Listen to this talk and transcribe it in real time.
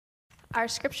Our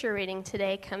scripture reading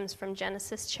today comes from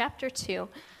Genesis chapter 2,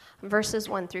 verses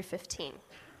 1 through 15.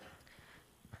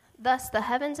 Thus the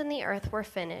heavens and the earth were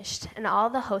finished, and all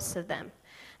the hosts of them.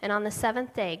 And on the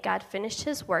seventh day God finished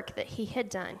his work that he had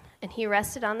done, and he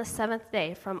rested on the seventh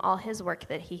day from all his work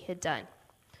that he had done.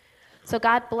 So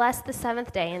God blessed the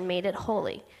seventh day and made it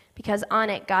holy, because on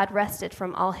it God rested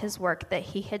from all his work that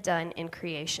he had done in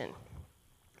creation.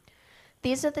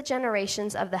 These are the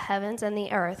generations of the heavens and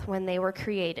the earth when they were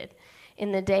created,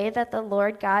 in the day that the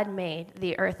Lord God made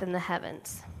the earth and the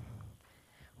heavens.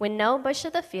 When no bush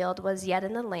of the field was yet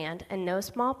in the land, and no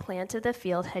small plant of the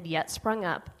field had yet sprung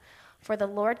up, for the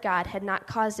Lord God had not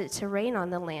caused it to rain on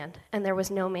the land, and there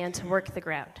was no man to work the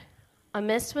ground. A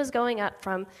mist was going up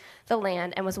from the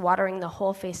land and was watering the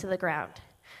whole face of the ground.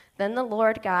 Then the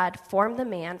Lord God formed the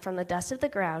man from the dust of the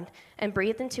ground and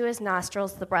breathed into his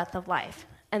nostrils the breath of life,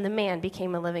 and the man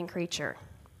became a living creature.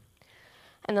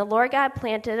 And the Lord God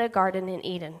planted a garden in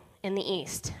Eden, in the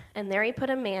east, and there he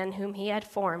put a man whom he had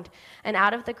formed, and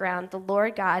out of the ground the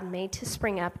Lord God made to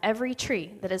spring up every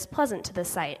tree that is pleasant to the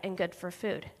sight and good for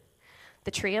food.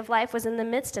 The tree of life was in the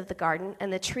midst of the garden,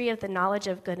 and the tree of the knowledge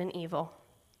of good and evil.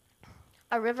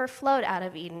 A river flowed out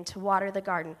of Eden to water the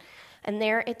garden, and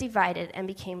there it divided and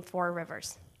became 4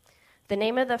 rivers. The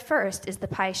name of the first is the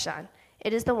Pishon.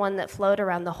 It is the one that flowed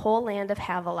around the whole land of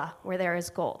Havilah, where there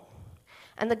is gold.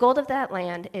 And the gold of that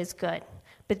land is good.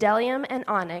 Bdellium and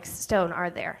onyx stone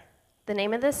are there. The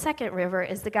name of the second river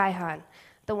is the Gihon,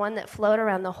 the one that flowed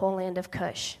around the whole land of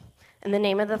Cush. And the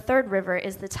name of the third river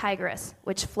is the Tigris,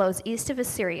 which flows east of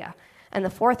Assyria. And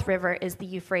the fourth river is the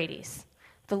Euphrates.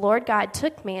 The Lord God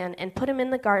took man and put him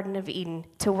in the Garden of Eden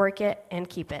to work it and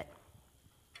keep it.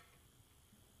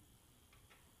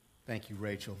 Thank you,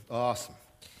 Rachel. Awesome.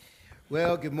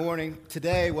 Well, good morning.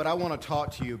 Today, what I want to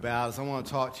talk to you about is I want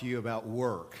to talk to you about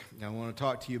work. I want to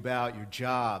talk to you about your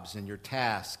jobs and your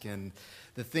tasks and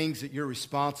the things that you're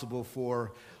responsible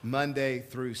for Monday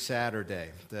through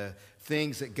Saturday, the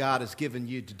things that God has given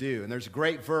you to do. And there's a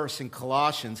great verse in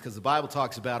Colossians, because the Bible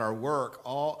talks about our work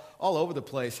all over the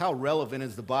place. How relevant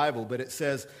is the Bible? But it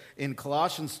says in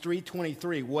Colossians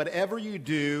 3:23, whatever you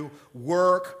do,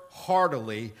 work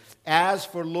heartily as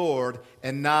for Lord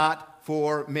and not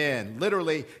for men.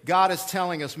 Literally, God is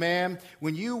telling us, man,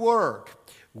 when you work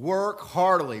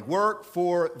heartily, work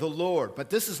for the Lord. But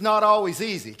this is not always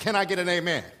easy. Can I get an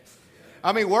amen?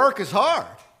 I mean, work is hard.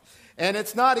 And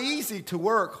it's not easy to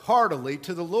work heartily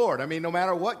to the Lord. I mean, no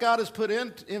matter what God has put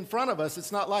in front of us,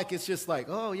 it's not like it's just like,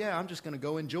 oh, yeah, I'm just going to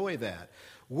go enjoy that.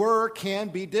 Work can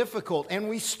be difficult, and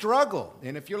we struggle.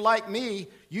 And if you're like me,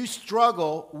 you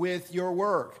struggle with your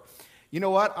work. You know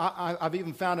what? I've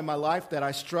even found in my life that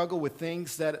I struggle with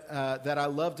things that I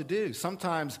love to do.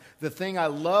 Sometimes the thing I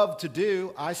love to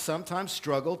do, I sometimes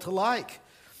struggle to like.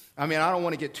 I mean, I don't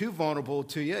want to get too vulnerable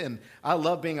to you, and I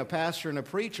love being a pastor and a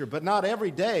preacher, but not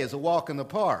every day is a walk in the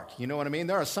park. You know what I mean?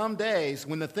 There are some days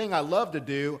when the thing I love to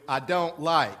do, I don't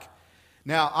like.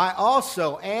 Now, I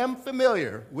also am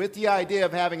familiar with the idea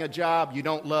of having a job you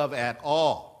don't love at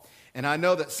all. And I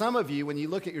know that some of you, when you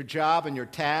look at your job and your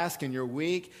task and your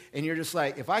week, and you're just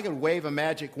like, if I could wave a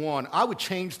magic wand, I would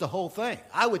change the whole thing.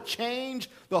 I would change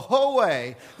the whole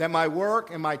way that my work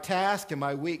and my task and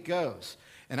my week goes.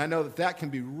 And I know that that can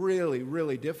be really,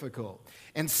 really difficult.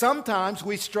 And sometimes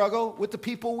we struggle with the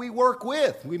people we work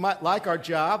with. We might like our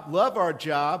job, love our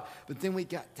job, but then we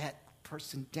got that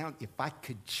person down. If I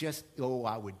could just,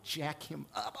 I would jack him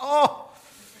up. Oh,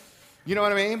 you know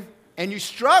what I mean? And you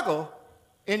struggle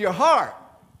in your heart,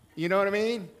 you know what I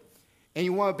mean? And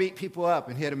you want to beat people up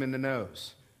and hit them in the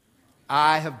nose.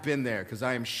 I have been there because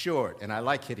I am short and I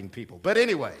like hitting people. But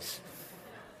anyways,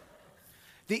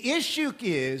 the issue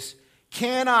is,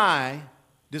 can I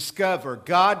discover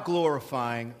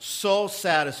God-glorifying,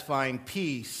 soul-satisfying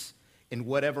peace in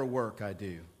whatever work I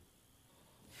do?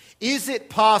 Is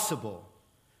it possible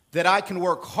that I can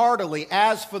work heartily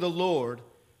as for the Lord,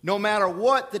 no matter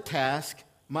what the task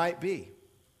might be?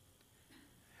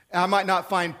 I might not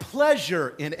find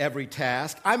pleasure in every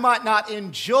task. I might not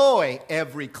enjoy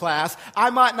every class. I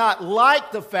might not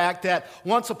like the fact that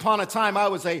once upon a time I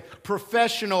was a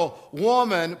professional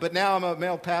woman, but now I'm a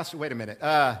male pastor. Wait a minute.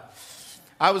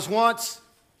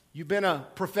 You've been a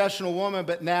professional woman,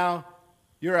 but now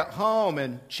you're at home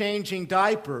and changing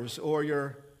diapers,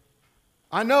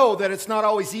 I know that it's not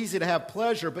always easy to have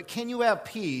pleasure, but can you have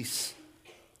peace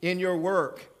in your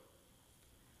work?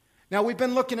 Now, we've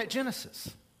been looking at Genesis.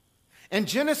 And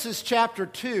Genesis chapter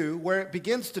 2, where it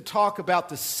begins to talk about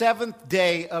the seventh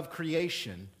day of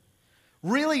creation,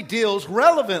 really deals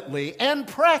relevantly and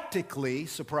practically,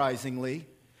 surprisingly,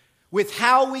 with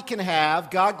how we can have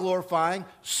God-glorifying,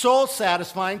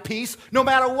 soul-satisfying peace no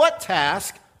matter what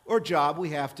task or job we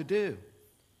have to do.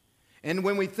 And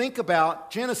when we think about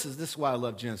Genesis, this is why I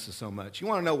love Genesis so much. You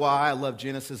want to know why I love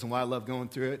Genesis and why I love going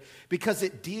through it? Because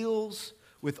it deals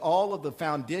with all of the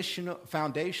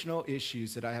foundational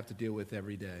issues that I have to deal with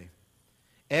every day.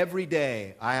 Every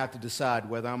day, I have to decide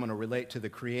whether I'm going to relate to the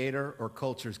Creator or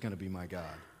culture is going to be my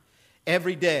God.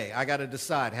 Every day, I got to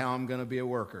decide how I'm going to be a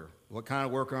worker, what kind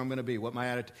of worker I'm going to be, what my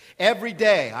attitude. Every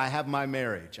day, I have my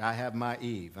marriage, I have my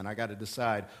Eve, and I got to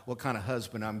decide what kind of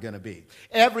husband I'm going to be.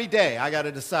 Every day, I got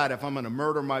to decide if I'm going to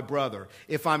murder my brother,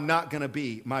 if I'm not going to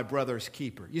be my brother's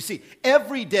keeper. You see,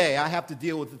 every day, I have to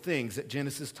deal with the things that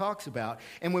Genesis talks about.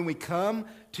 And when we come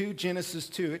to Genesis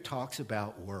 2, it talks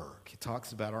about work. It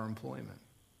talks about our employment.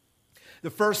 The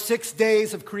first 6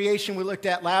 days of creation we looked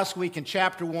at last week in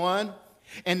chapter 1.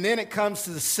 And then it comes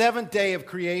to the seventh day of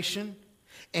creation,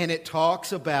 and it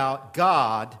talks about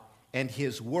God and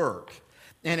his work.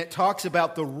 And it talks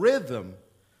about the rhythm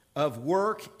of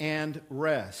work and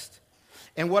rest.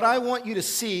 And what I want you to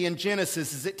see in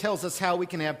Genesis is it tells us how we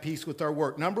can have peace with our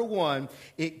work. Number one,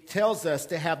 it tells us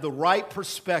to have the right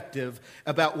perspective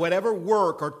about whatever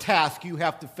work or task you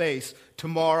have to face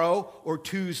tomorrow or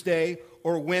Tuesday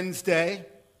or Wednesday.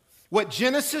 What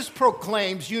Genesis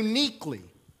proclaims uniquely,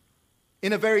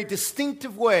 in a very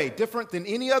distinctive way, different than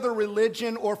any other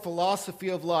religion or philosophy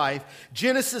of life,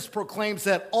 Genesis proclaims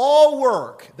that all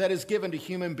work that is given to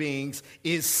human beings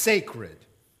is sacred.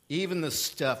 Even the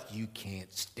stuff you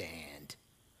can't stand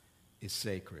is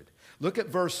sacred. Look at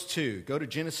verse 2. Go to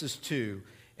Genesis 2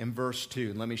 and verse 2,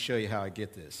 and let me show you how I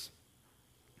get this.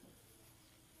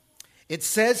 It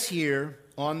says here,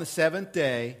 on the seventh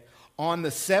day,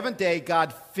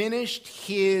 God finished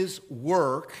his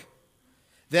work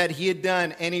that he had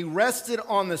done, and he rested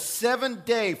on the seventh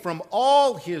day from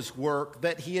all his work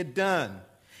that he had done.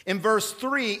 In verse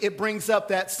 3, it brings up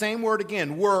that same word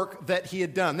again, work that he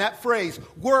had done. That phrase,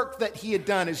 work that he had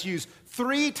done, is used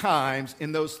 3 times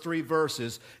in those 3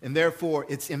 verses, and therefore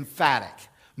it's emphatic.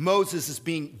 Moses is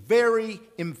being very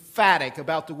emphatic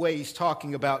about the way he's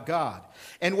talking about God.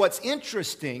 And what's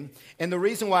interesting, and the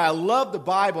reason why I love the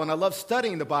Bible and I love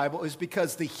studying the Bible, is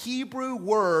because the Hebrew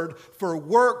word for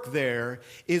work there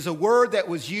is a word that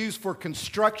was used for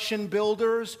construction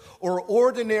builders or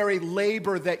ordinary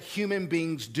labor that human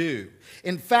beings do.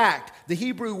 In fact, the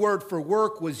Hebrew word for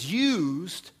work was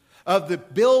used of the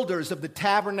builders of the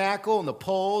tabernacle and the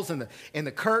poles and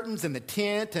the curtains and the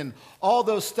tent and all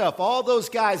those stuff. All those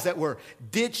guys that were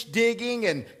ditch digging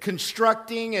and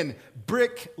constructing and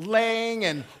brick laying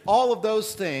and all of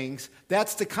those things.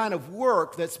 That's the kind of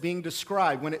work that's being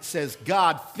described when it says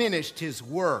God finished his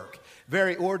work.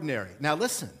 Very ordinary. Now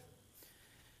listen,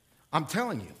 I'm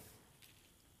telling you,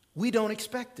 we don't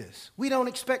expect this. We don't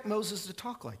expect Moses to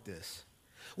talk like this.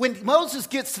 When Moses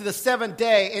gets to the seventh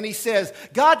day and he says,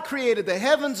 God created the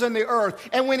heavens and the earth,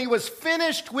 and when he was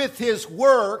finished with his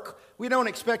work, we don't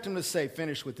expect him to say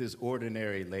finished with his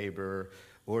ordinary labor,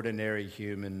 ordinary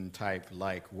human type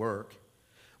like work.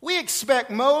 We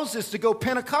expect Moses to go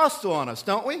Pentecostal on us,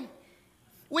 don't we?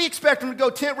 We expect him to go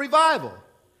tent revival.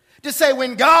 To say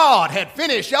when God had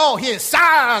finished all his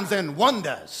signs and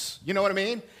wonders. You know what I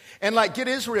mean? And like get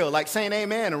Israel, like saying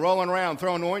amen and rolling around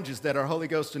throwing oranges that are Holy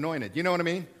Ghost anointed. You know what I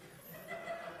mean?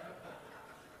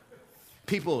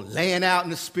 People laying out in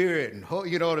the Spirit, and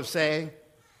you know what I'm saying?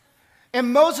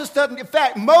 And Moses doesn't, in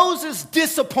fact, Moses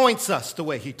disappoints us the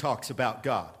way he talks about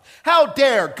God. How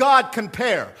dare God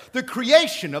compare the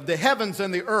creation of the heavens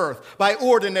and the earth by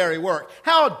ordinary work?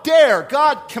 How dare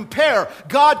God compare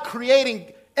God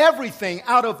creating everything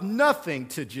out of nothing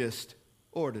to just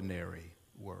ordinary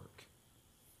work?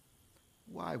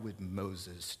 Why would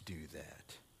Moses do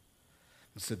that?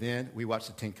 So then we watched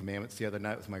the 10 Commandments the other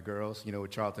night with my girls, you know,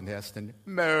 with Charlton Heston.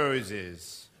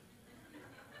 Moses.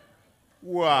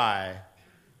 Why?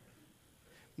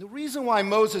 The reason why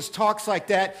Moses talks like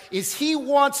that is he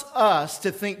wants us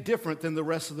to think different than the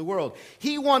rest of the world.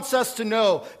 He wants us to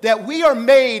know that we are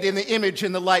made in the image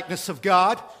and the likeness of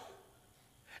God,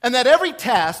 and that every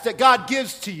task that God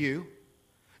gives to you,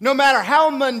 no matter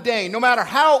how mundane, no matter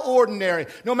how ordinary,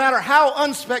 no matter how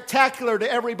unspectacular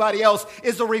to everybody else,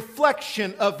 is a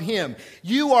reflection of him.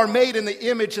 You are made in the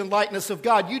image and likeness of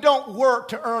God. You don't work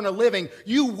to earn a living.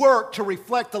 You work to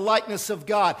reflect the likeness of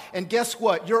God. And guess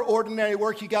what? Your ordinary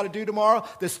work you got to do tomorrow,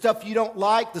 the stuff you don't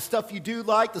like, the stuff you do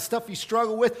like, the stuff you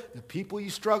struggle with, the people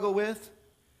you struggle with,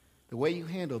 the way you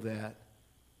handle that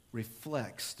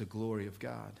reflects the glory of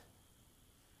God.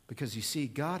 Because you see,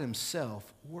 God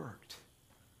himself worked.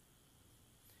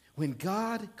 When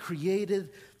God created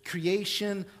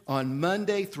creation on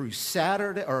Monday through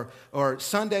Saturday or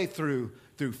Sunday through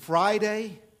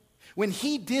Friday, when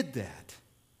he did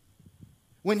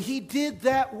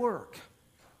that work,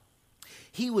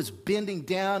 he was bending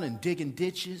down and digging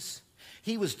ditches.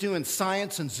 He was doing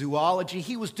science and zoology.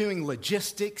 He was doing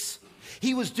logistics.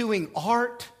 He was doing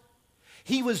art.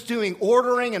 He was doing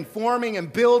ordering and forming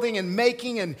and building and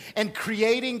making and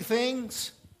creating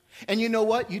things. And you know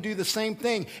what? You do the same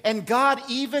thing. And God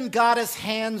even got his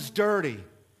hands dirty.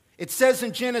 It says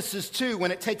in Genesis 2,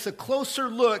 when it takes a closer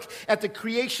look at the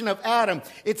creation of Adam,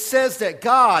 it says that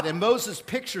God, and Moses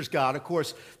pictures God, of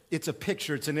course, it's a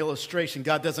picture, it's an illustration.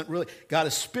 God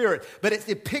is spirit, but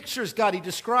it pictures God. He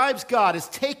describes God as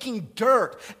taking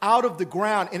dirt out of the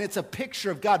ground, and it's a picture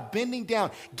of God bending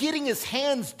down, getting his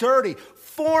hands dirty,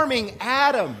 forming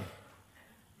Adam.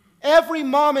 Every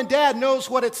mom and dad knows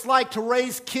what it's like to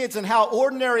raise kids and how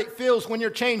ordinary it feels when you're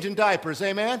changing diapers,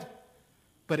 amen?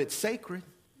 But it's sacred.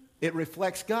 It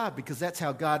reflects God because that's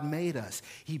how God made us.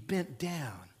 He bent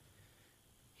down.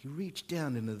 He reached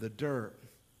down into the dirt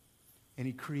and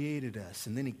he created us,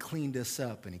 and then he cleaned us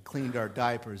up and he cleaned our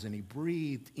diapers and he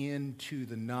breathed into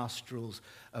the nostrils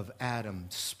of Adam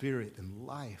spirit and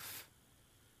life.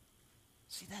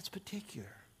 See, that's particular.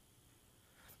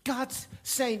 God's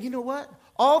saying, you know what?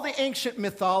 All the ancient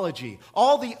mythology,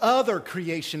 all the other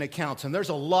creation accounts, and there's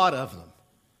a lot of them.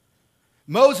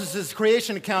 Moses'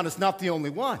 creation account is not the only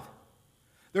one.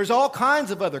 There's all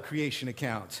kinds of other creation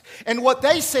accounts. And what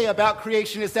they say about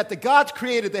creation is that the gods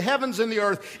created the heavens and the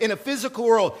earth in a physical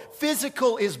world.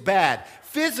 Physical is bad.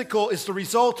 Physical is the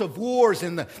result of wars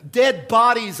and the dead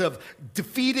bodies of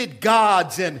defeated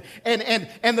gods. And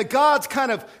the gods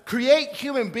kind of create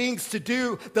human beings to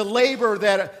do the labor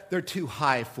that they're too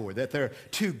high for, that they're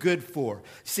too good for.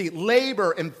 See,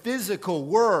 labor and physical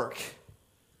work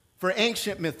for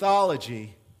ancient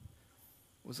mythology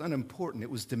was unimportant. It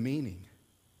was demeaning.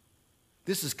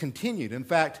 This is continued. In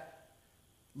fact,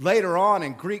 later on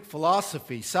in Greek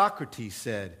philosophy, Socrates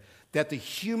said that the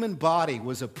human body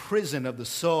was a prison of the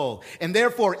soul, and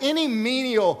therefore any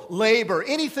menial labor,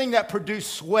 anything that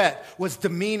produced sweat, was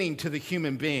demeaning to the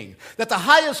human being. That the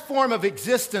highest form of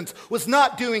existence was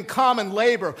not doing common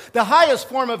labor. The highest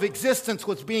form of existence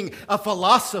was being a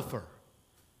philosopher.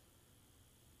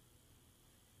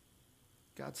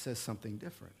 God says something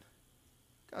different.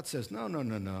 God says,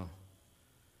 no.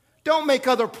 Don't make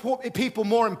other people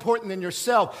more important than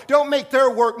yourself. Don't make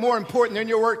their work more important than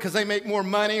your work because they make more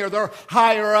money or they're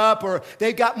higher up or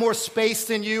they got more space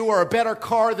than you or a better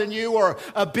car than you or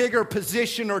a bigger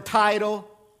position or title.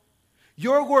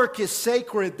 Your work is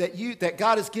sacred that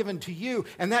God has given to you,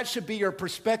 and that should be your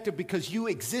perspective because you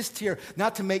exist here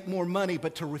not to make more money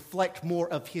but to reflect more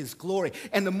of his glory.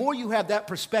 And the more you have that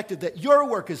perspective that your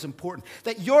work is important,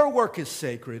 that your work is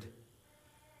sacred,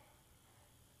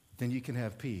 then you can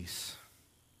have peace,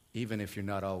 even if you're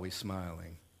not always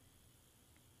smiling.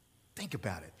 Think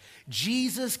about it.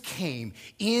 Jesus came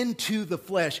into the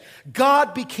flesh.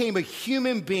 God became a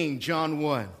human being, John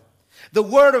 1. The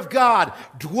Word of God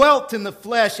dwelt in the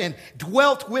flesh and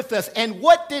dwelt with us. And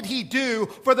what did he do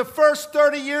for the first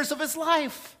 30 years of his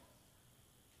life?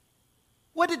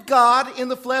 What did God in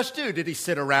the flesh do? Did he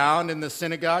sit around in the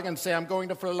synagogue and say, I'm going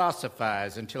to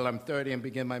philosophize until I'm 30 and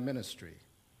begin my ministry?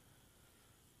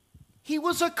 He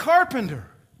was a carpenter.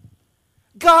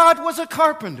 God was a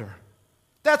carpenter.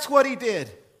 That's what he did.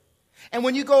 And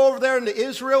when you go over there into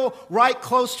Israel, right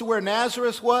close to where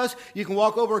Nazareth was, you can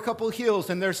walk over a couple of hills,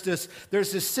 and there's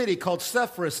this city called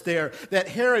Sepphoris there that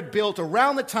Herod built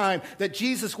around the time that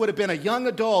Jesus would have been a young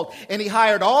adult, and he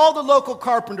hired all the local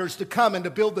carpenters to come and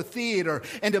to build the theater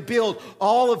and to build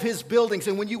all of his buildings.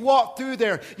 And when you walk through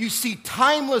there, you see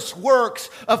timeless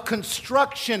works of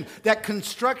construction that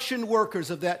construction workers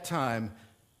of that time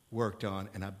worked on.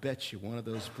 And I bet you one of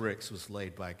those bricks was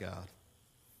laid by God.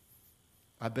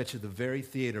 I bet you the very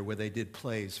theater where they did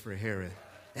plays for Herod,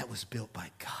 that was built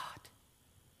by God.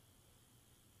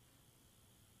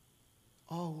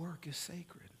 All work is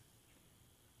sacred.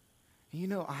 You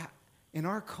know, in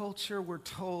our culture, we're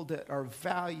told that our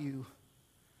value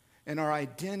and our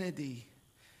identity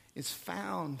is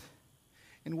found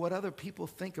in what other people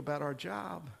think about our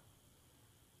job.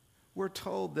 We're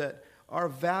told that our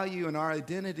value and our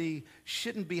identity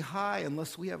shouldn't be high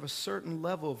unless we have a certain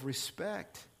level of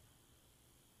respect.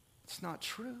 It's not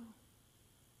true.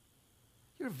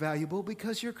 You're valuable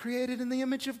because you're created in the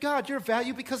image of God. You're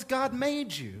valuable because God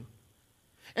made you.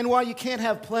 And while you can't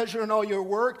have pleasure in all your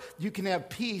work, you can have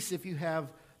peace if you have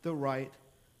the right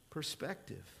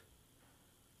perspective.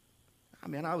 I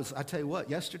mean, I tell you what,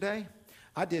 yesterday,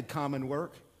 I did common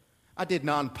work. I did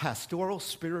non-pastoral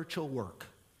spiritual work.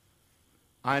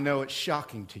 I know it's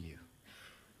shocking to you.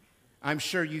 I'm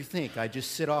sure you think I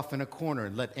just sit off in a corner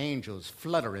and let angels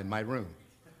flutter in my room.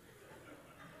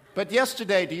 But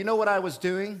yesterday, do you know what I was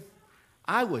doing?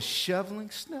 I was shoveling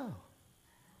snow.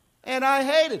 And I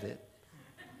hated it.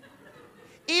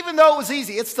 Even though it was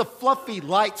easy, it's the fluffy,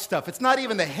 light stuff. It's not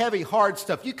even the heavy, hard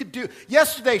stuff. You could do,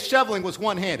 yesterday shoveling was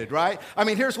one-handed, right? I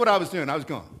mean, here's what I was doing. I was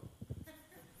going.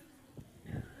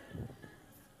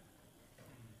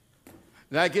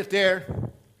 And I get there.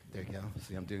 There you go.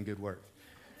 See, I'm doing good work.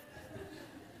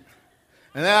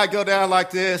 And then I go down like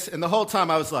this, and the whole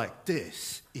time I was like,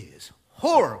 this is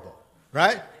horrible,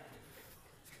 right?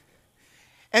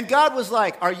 And God was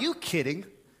like, are you kidding?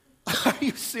 Are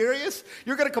you serious?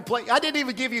 You're going to complain? I didn't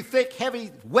even give you thick,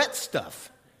 heavy, wet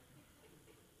stuff.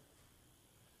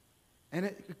 And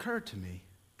it occurred to me,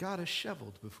 God has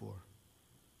shoveled before.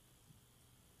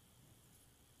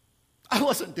 I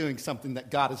wasn't doing something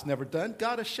that God has never done.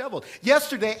 God has shoveled.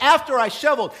 Yesterday, after I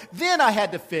shoveled, then I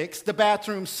had to fix the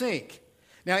bathroom sink.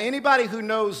 Now, anybody who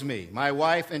knows me, my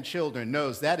wife and children,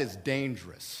 knows that is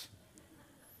dangerous.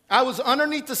 I was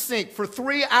underneath the sink for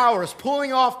 3 hours,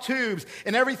 pulling off tubes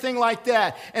and everything like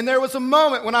that. And there was a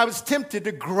moment when I was tempted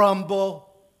to grumble,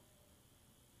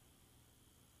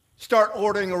 start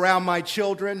ordering around my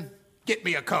children, get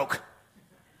me a Coke.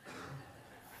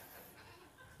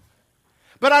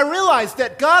 But I realized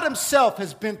that God himself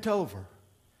has bent over.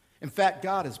 In fact,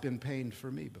 God has been pained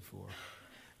for me before.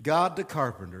 God the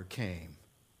carpenter came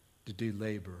to do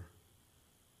labor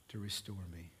to restore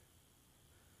me.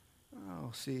 Oh,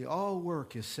 see, all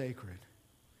work is sacred.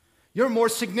 You're more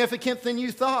significant than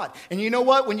you thought. And you know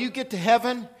what? When you get to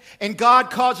heaven and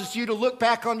God causes you to look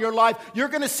back on your life, you're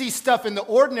going to see stuff in the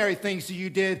ordinary things that you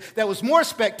did that was more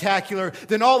spectacular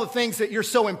than all the things that you're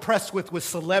so impressed with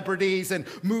celebrities and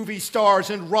movie stars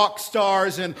and rock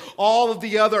stars and all of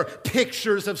the other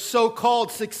pictures of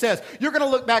so-called success. You're going to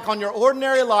look back on your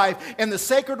ordinary life and the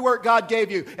sacred work God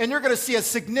gave you, and you're going to see a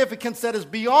significance that is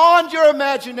beyond your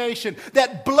imagination,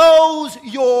 that blows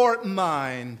your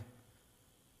mind.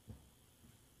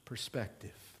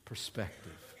 Perspective,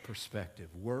 perspective, perspective.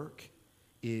 Work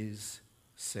is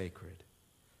sacred.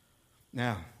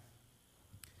 Now,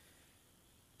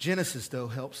 Genesis, though,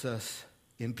 helps us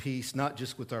in peace, not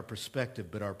just with our perspective,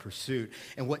 but our pursuit.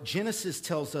 And what Genesis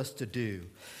tells us to do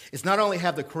is not only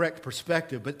have the correct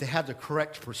perspective, but to have the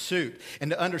correct pursuit,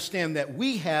 and to understand that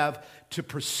we have to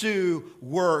pursue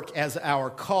work as our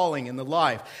calling in the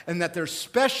life, and that there's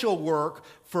special work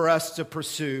for us to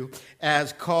pursue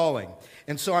as calling.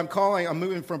 And so I'm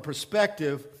moving from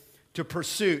perspective to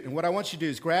pursuit. And what I want you to do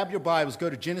is grab your Bibles, go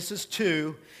to Genesis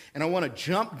 2, and I want to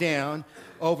jump down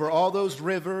over all those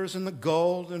rivers and the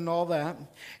gold and all that.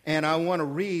 And I want to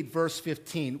read verse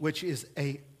 15, which is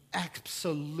a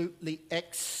absolutely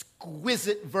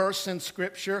exquisite verse in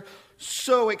Scripture.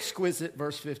 So exquisite,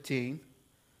 verse 15.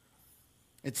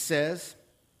 It says,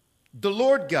 "The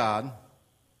Lord God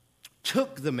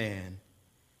took the man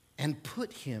and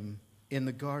put him in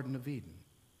the Garden of Eden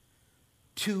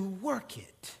to work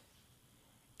it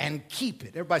and keep it."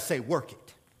 Everybody say, work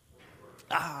it.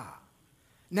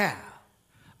 Now,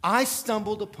 I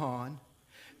stumbled upon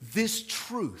this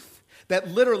truth that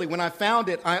literally, when I found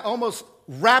it, I almost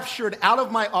raptured out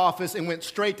of my office and went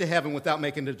straight to heaven without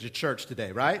making it to church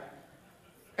today, right?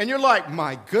 And you're like,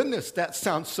 my goodness, that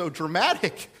sounds so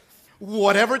dramatic.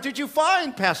 Whatever did you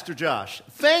find, Pastor Josh?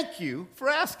 Thank you for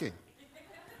asking.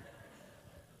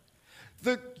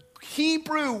 The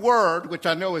Hebrew word, which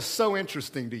I know is so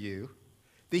interesting to you,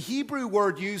 the Hebrew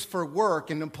word used for work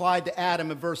and applied to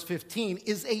Adam in verse 15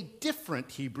 is a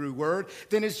different Hebrew word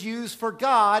than is used for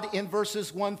God in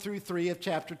verses 1 through 3 of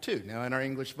chapter 2. Now, in our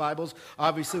English Bibles,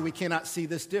 obviously we cannot see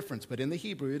this difference, but in the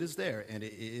Hebrew it is there, and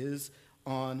it is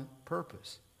on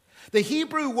purpose. The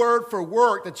Hebrew word for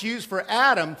work that's used for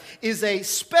Adam is a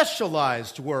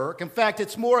specialized work. In fact,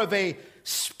 it's more of a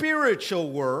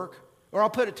spiritual work. Or I'll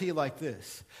put it to you like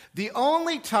this. The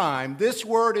only time this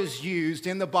word is used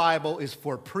in the Bible is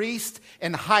for priest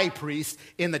and high priest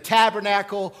in the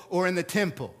tabernacle or in the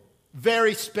temple.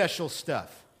 Very special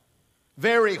stuff.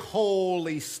 Very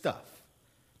holy stuff.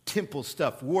 Temple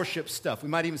stuff, worship stuff. We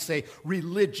might even say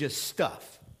religious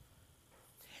stuff.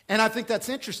 And I think that's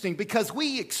interesting because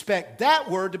we expect that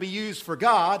word to be used for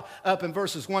God up in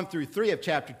verses 1 through 3 of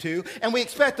chapter 2. And we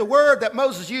expect the word that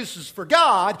Moses uses for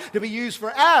God to be used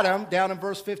for Adam down in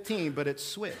verse 15. But it's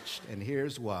switched. And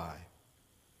here's why.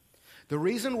 The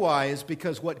reason why is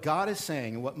because what God is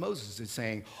saying and what Moses is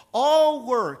saying, all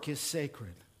work is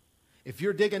sacred. If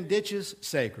you're digging ditches,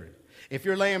 sacred. If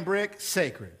you're laying brick,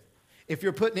 sacred. If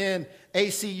you're putting in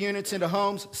AC units into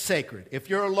homes, sacred. If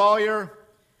you're a lawyer,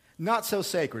 not so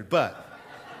sacred, but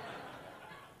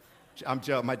I'm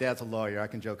joking. My dad's a lawyer. I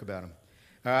can joke about him.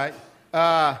 All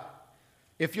right?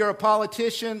 If you're a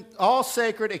politician, all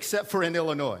sacred except for in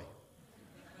Illinois.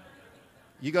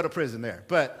 You go to prison there.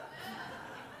 But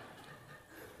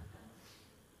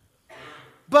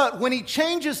when he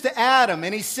changes to Adam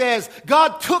and he says,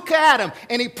 God took Adam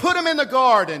and he put him in the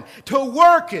garden to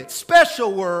work it,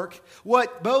 special work,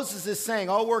 what Moses is saying,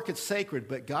 all work is sacred,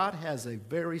 but God has a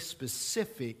very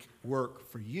specific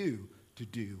work for you to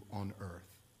do on earth.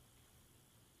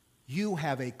 You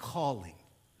have a calling.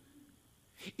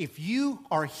 If you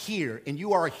are here and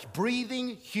you are a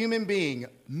breathing human being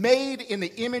made in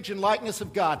the image and likeness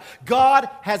of God, God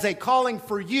has a calling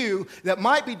for you that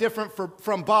might be different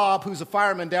from Bob, who's a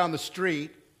fireman down the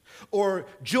street, or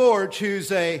George,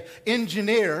 who's an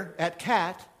engineer at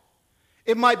CAT.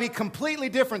 It might be completely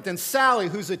different than Sally,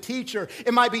 who's a teacher.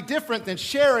 It might be different than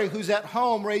Sherry, who's at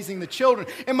home raising the children.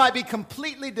 It might be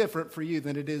completely different for you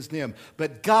than it is them.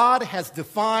 But God has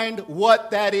defined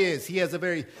what that is. He has a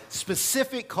very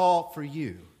specific call for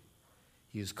you.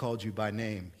 He has called you by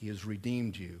name. He has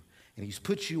redeemed you. And He's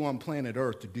put you on planet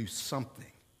Earth to do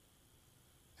something.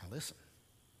 Now listen.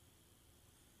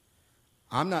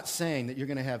 I'm not saying that you're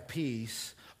going to have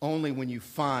peace only when you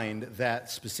find that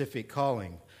specific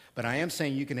calling. But I am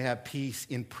saying you can have peace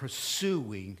in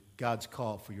pursuing God's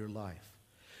call for your life.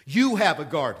 You have a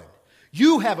garden.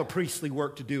 You have a priestly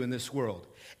work to do in this world.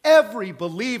 Every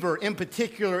believer in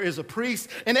particular is a priest,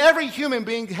 and every human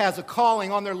being has a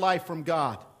calling on their life from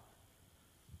God.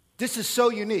 This is so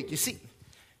unique. You see,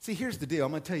 here's the deal.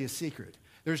 I'm going to tell you a secret.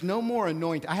 There's no more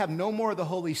anointing. I have no more of the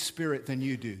Holy Spirit than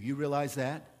you do. You realize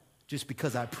that? Just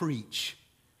because I preach.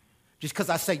 Just because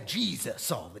I say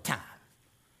Jesus all the time.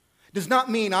 Does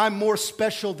not mean I'm more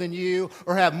special than you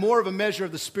or have more of a measure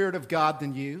of the Spirit of God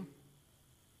than you.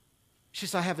 It's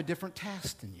just I have a different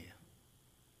task than you.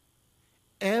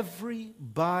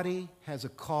 Everybody has a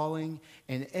calling,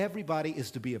 and everybody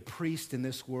is to be a priest in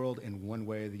this world in one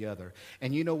way or the other.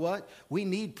 And you know what? We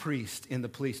need priests in the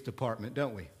police department,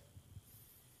 don't we?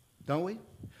 Don't we?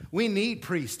 We need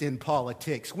priests in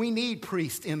politics. We need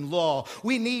priests in law.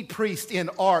 We need priests in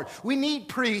art. We need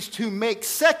priests who make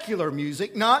secular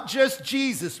music, not just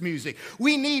Jesus music.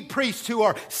 We need priests who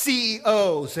are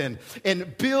CEOs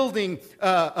and building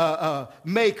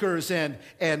makers,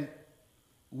 and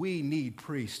we need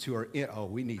priests who are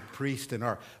we need priests in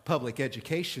our public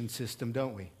education system,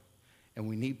 don't we? And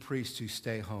we need priests who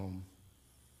stay home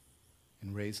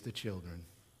and raise the children.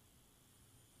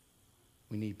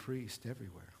 We need priests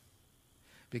everywhere.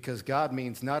 Because God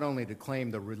means not only to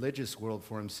claim the religious world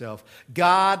for Himself,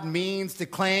 God means to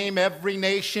claim every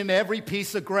nation, every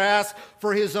piece of grass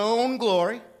for His own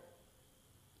glory.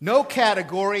 No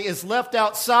category is left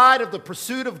outside of the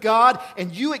pursuit of God,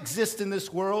 and you exist in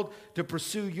this world to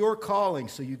pursue your calling,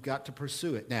 so you've got to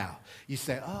pursue it. Now, you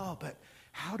say, oh, but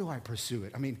how do I pursue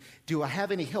it? I mean, do I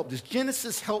have any help? Does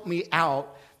Genesis help me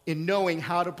out in knowing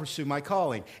how to pursue my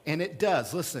calling? And it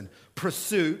does. Listen,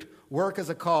 pursuit, work as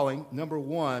a calling, number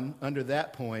one, under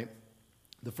that point,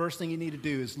 the first thing you need to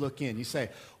do is look in. You say,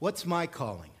 what's my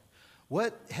calling?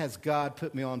 What has God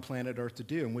put me on planet Earth to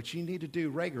do? And what you need to do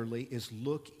regularly is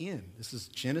look in. This is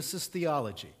Genesis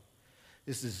theology.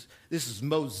 This is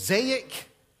Mosaic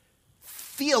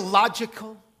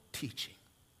theological teaching.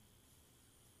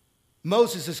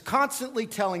 Moses is constantly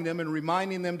telling them and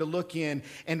reminding them to look in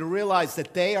and to realize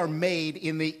that they are made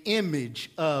in the image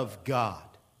of God.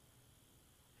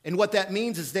 And what that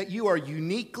means is that you are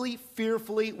uniquely,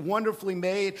 fearfully, wonderfully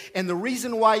made. And the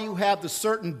reason why you have the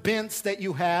certain bents that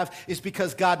you have is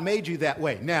because God made you that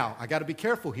way. Now, I got to be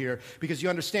careful here because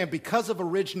you understand, because of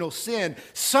original sin,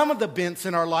 some of the bents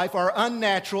in our life are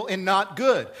unnatural and not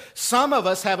good. Some of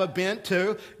us have a bent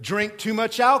to drink too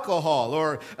much alcohol,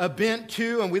 or a bent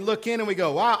to, and we look in and we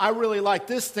go, wow, I really like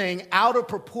this thing, out of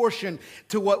proportion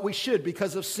to what we should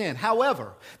because of sin.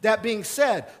 However, that being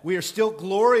said, we are still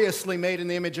gloriously made in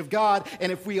the image of God,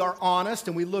 and if we are honest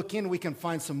and we look in, we can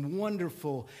find some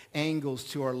wonderful angles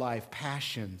to our life,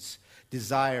 passions,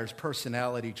 desires,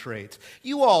 personality traits.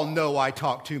 You all know I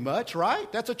talk too much,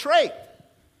 right? That's a trait.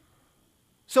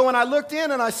 So when I looked in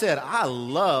and I said, I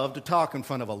love to talk in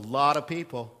front of a lot of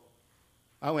people,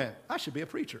 I went, I should be a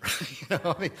preacher.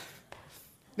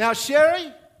 Now, Sherry,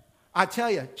 I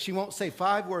tell you, she won't say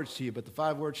 5 words to you, but the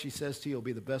 5 words she says to you will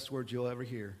be the best words you'll ever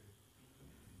hear.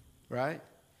 Right?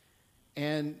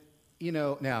 And,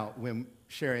 now, when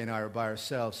Sherry and I are by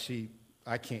ourselves,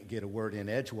 I can't get a word in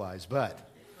edgewise, but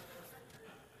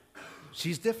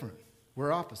she's different.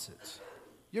 We're opposites.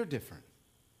 You're different.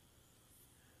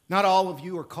 Not all of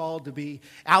you are called to be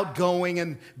outgoing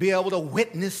and be able to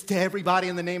witness to everybody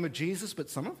in the name of Jesus, but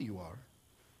some of you are.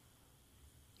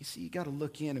 You see, you got to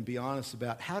look in and be honest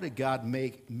about how did God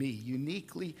make me,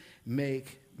 uniquely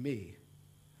make me?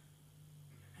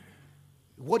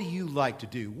 What do you like to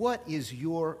do? What is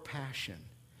your passion?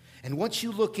 And once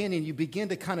you look in and you begin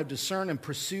to kind of discern and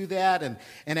pursue that and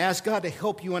ask God to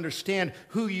help you understand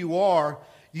who you are,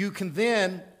 you can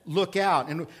then look out.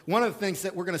 And one of the things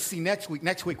that we're going to see next week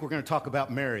we're going to talk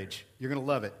about marriage. You're going to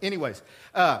love it. Anyways,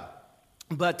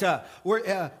 But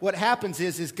what happens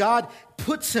is God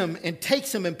puts him and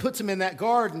takes him and puts him in that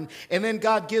garden, and then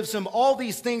God gives him all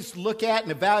these things to look at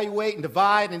and evaluate and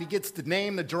divide, and he gets to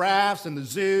name the giraffes and the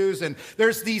zoos, and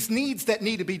there's these needs that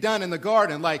need to be done in the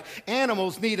garden, like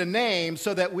animals need a name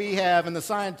so that we have in the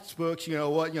science books,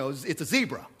 it's a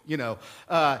zebra,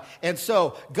 and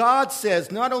so God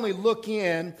says not only look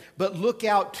in, but look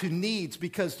out to needs,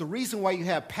 because the reason why you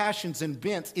have passions and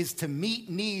bents is to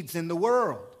meet needs in the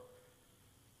world.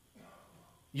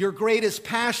 Your greatest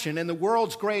passion and the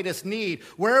world's greatest need,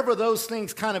 wherever those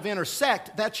things kind of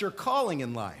intersect, that's your calling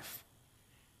in life.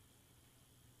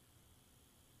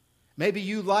 Maybe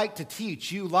you like to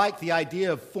teach. You like the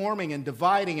idea of forming and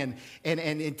dividing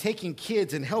and taking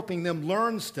kids and helping them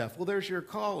learn stuff. Well, there's your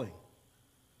calling.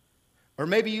 Or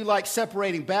maybe you like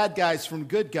separating bad guys from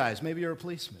good guys. Maybe you're a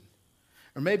policeman.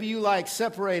 Or maybe you like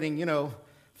separating,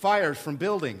 fires from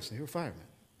buildings. You're a fireman.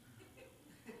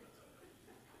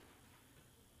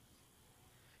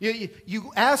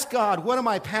 You ask God, what am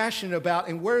I passionate about,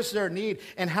 and where's their need,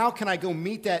 and how can I go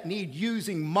meet that need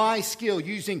using my skill,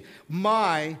 using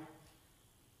my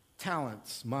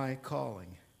talents, my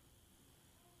calling.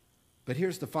 But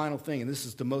here's the final thing, and this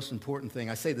is the most important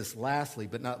thing. I say this lastly,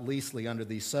 but not leastly under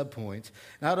these subpoints.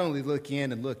 Not only look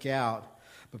in and look out,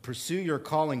 but pursue your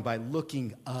calling by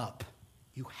looking up.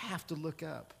 You have to look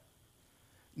up.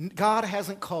 God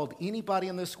hasn't called anybody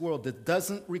in this world that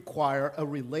doesn't require a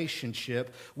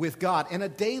relationship with God and a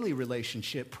daily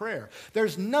relationship, prayer.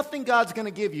 There's nothing God's going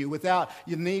to give you without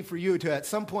the need for you to at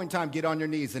some point in time get on your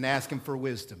knees and ask him for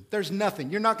wisdom. There's nothing.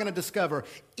 You're not going to discover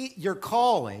your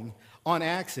calling on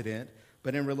accident,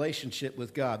 but in relationship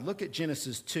with God. Look at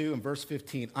Genesis 2 and verse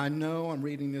 15. I know I'm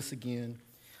reading this again,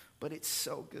 but it's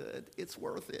so good. It's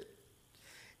worth it.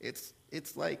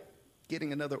 It's like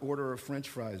getting another order of French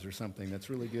fries or something that's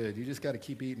really good. You just got to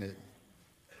keep eating it.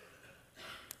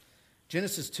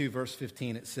 Genesis 2, verse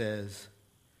 15, it says,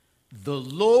 the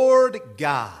Lord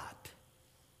God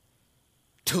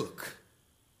took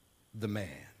the man.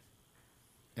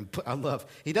 And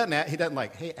he doesn't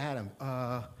like, hey, Adam,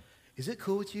 is it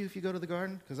cool with you if you go to the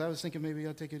garden? Because I was thinking maybe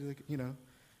I'll take you to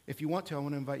if you want to, I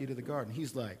want to invite you to the garden.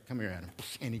 He's like, come here, Adam.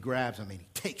 And he grabs him and he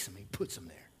takes him and he puts him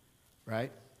there,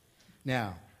 right?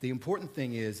 Now, the important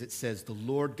thing is it says the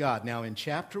Lord God. Now, in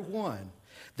chapter 1,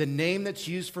 the name that's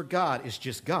used for God is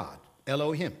just God,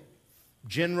 Elohim.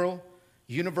 General,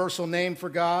 universal name for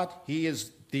God. He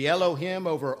is the Elohim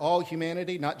over all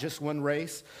humanity, not just one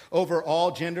race. Over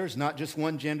all genders, not just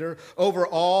one gender. Over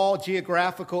all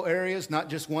geographical areas,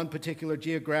 not just one particular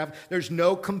geographic. There's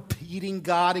no competing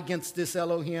God against this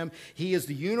Elohim. He is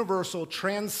the universal,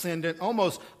 transcendent,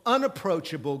 almost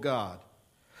unapproachable God.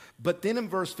 But then in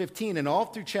verse 15 and all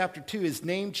through chapter 2, his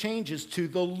name changes to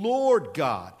the Lord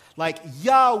God, like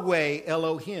Yahweh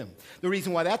Elohim. The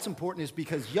reason why that's important is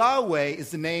because Yahweh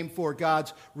is the name for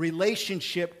God's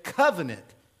relationship covenant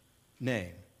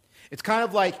name. It's kind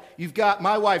of like you've got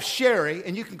my wife Sherry,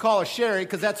 and you can call her Sherry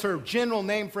because that's her general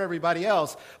name for everybody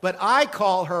else, but I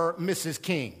call her Mrs.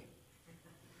 King.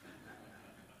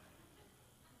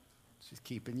 She's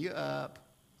keeping you up,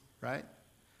 right?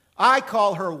 I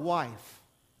call her wife.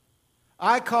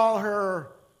 I call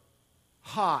her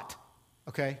hot,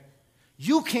 okay?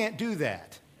 You can't do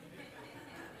that.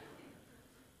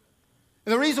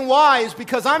 And the reason why is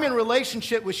because I'm in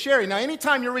relationship with Sherry. Now,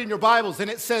 anytime you're reading your Bibles and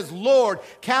it says Lord,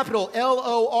 capital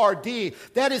L-O-R-D,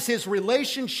 that is his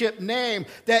relationship name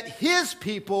that his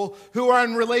people who are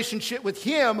in relationship with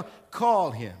him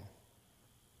call him.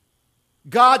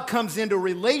 God comes into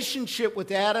relationship with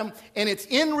Adam, and it's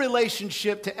in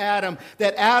relationship to Adam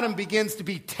that Adam begins to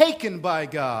be taken by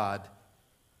God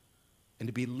and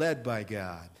to be led by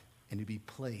God and to be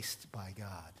placed by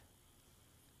God.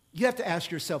 You have to ask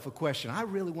yourself a question. I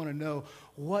really want to know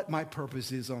what my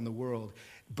purpose is on the world,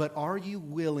 but are you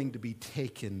willing to be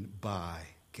taken by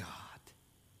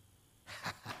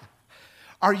God?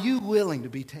 Are you willing to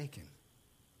be taken?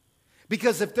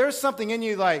 Because if there's something in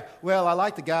you like, well, I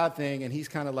like the God thing, and he's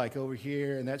kind of like over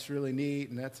here, and that's really neat,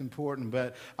 and that's important,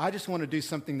 but I just want to do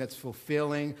something that's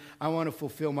fulfilling. I want to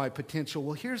fulfill my potential.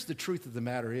 Well, here's the truth of the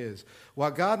matter is, while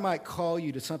God might call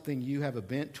you to something you have a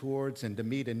bent towards and to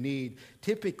meet a need,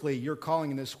 typically your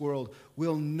calling in this world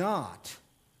will not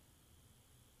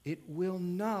it will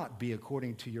not be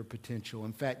according to your potential.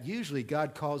 In fact, usually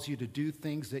God calls you to do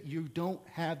things that you don't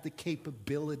have the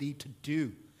capability to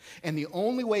do. And the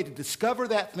only way to discover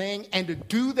that thing and to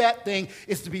do that thing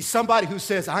is to be somebody who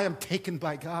says, I am taken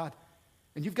by God.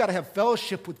 And you've got to have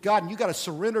fellowship with God, and you've got to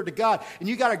surrender to God, and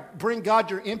you've got to bring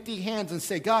God your empty hands and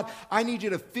say, God, I need you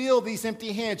to fill these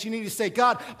empty hands. You need to say,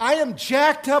 God, I am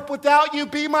jacked up without you.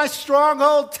 Be my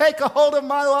stronghold. Take a hold of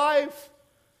my life.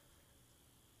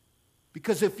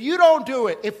 Because if you don't do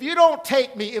it, if you don't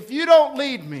take me, if you don't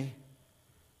lead me,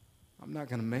 I'm not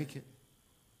going to make it.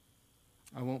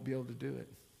 I won't be able to do it.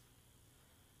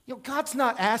 You know, God's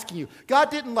not asking you.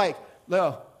 God didn't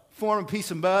form a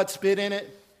piece of mud, spit in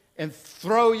it, and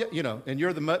throw you, and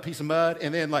you're the piece of mud,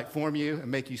 and then form you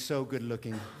and make you so good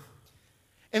looking.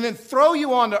 And then throw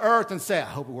you onto earth and say, I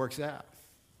hope it works out.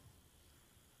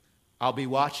 I'll be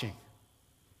watching.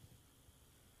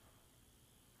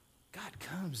 God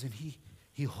comes and he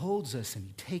holds us and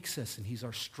he takes us and he's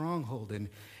our stronghold and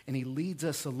he leads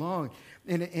us along.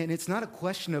 And it's not a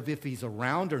question of if he's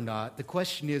around or not. The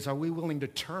question is, are we willing to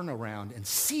turn around and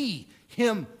see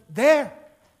him there?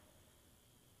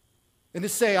 And to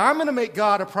say, I'm going to make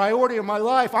God a priority in my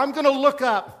life. I'm going to look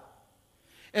up.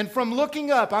 And from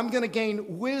looking up, I'm going to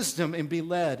gain wisdom and be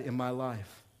led in my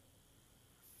life.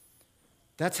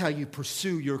 That's how you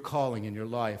pursue your calling in your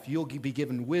life. You'll be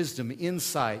given wisdom,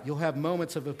 insight. You'll have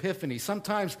moments of epiphany.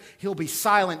 Sometimes he'll be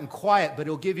silent and quiet, but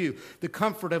he'll give you the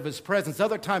comfort of his presence.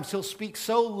 Other times he'll speak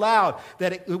so loud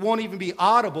that it won't even be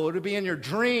audible. It'll be in your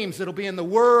dreams. It'll be in the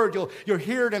Word. You'll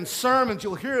hear it in sermons.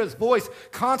 You'll hear his voice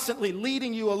constantly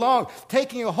leading you along,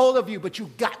 taking a hold of you, but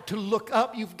you've got to look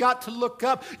up. You've got to look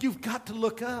up. You've got to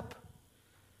look up.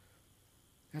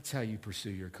 That's how you pursue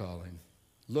your calling.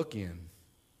 Look in.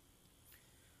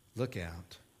 Look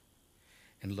out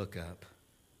and look up.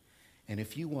 And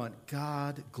if you want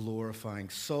God-glorifying,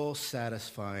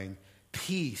 soul-satisfying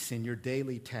peace in your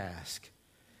daily task,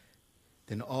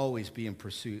 then always be in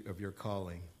pursuit of your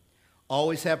calling.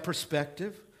 Always have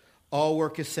perspective. All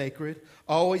work is sacred.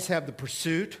 Always have the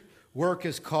pursuit. Work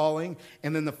is calling.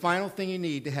 And then the final thing you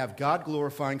need to have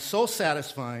God-glorifying,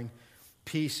 soul-satisfying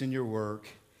peace in your work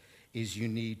is you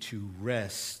need to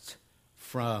rest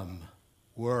from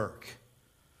work.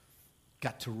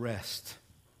 Got to rest.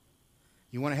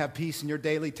 You want to have peace in your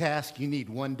daily task? You need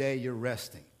one day you're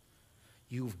resting.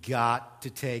 You've got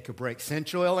to take a break.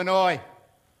 Central Illinois,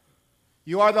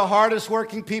 you are the hardest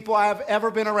working people I have ever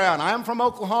been around. I am from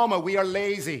Oklahoma. We are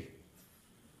lazy.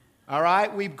 All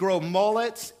right? We grow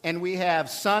mullets, and we have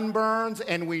sunburns,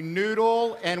 and we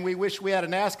noodle, and we wish we had a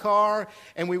NASCAR,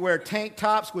 and we wear tank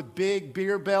tops with big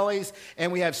beer bellies,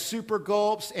 and we have super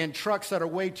gulps and trucks that are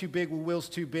way too big with wheels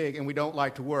too big, and we don't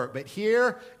like to work. But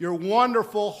here, you're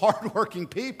wonderful, hardworking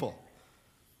people.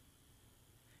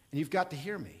 And you've got to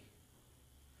hear me.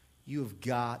 You've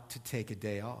got to take a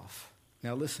day off.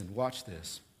 Now listen, watch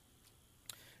this.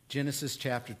 Genesis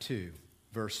chapter 2,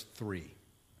 verse 3.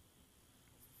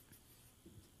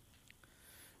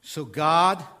 So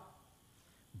God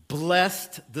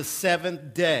blessed the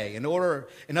seventh day. In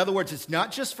other words, it's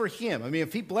not just for him. I mean,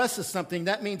 if he blesses something,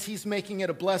 that means he's making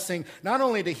it a blessing not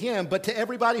only to him, but to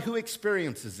everybody who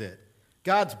experiences it.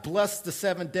 God's blessed the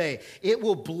seventh day. It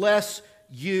will bless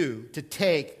you to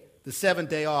take the seventh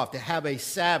day off, to have a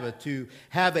Sabbath, to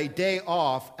have a day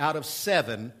off out of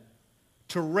 7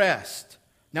 to rest.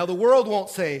 Now, the world won't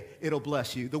say it'll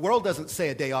bless you. The world doesn't say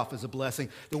a day off is a blessing.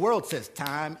 The world says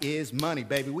time is money,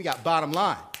 baby. We got bottom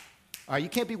line. All right, you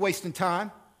can't be wasting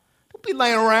time. Don't be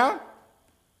laying around.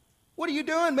 What are you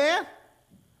doing, man?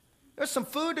 There's some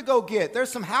food to go get.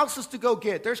 There's some houses to go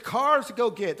get. There's cars to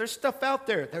go get. There's stuff out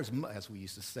there. As we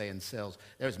used to say in sales,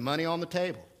 there's money on the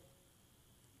table.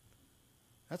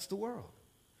 That's the world.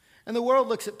 And the world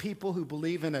looks at people who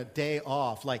believe in a day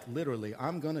off, like literally,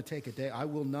 I'm going to take a day. I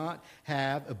will not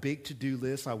have a big to-do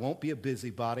list. I won't be a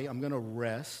busybody. I'm going to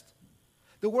rest.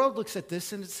 The world looks at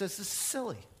this and it says, this is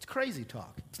silly. It's crazy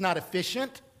talk. It's not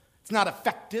efficient. It's not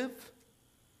effective.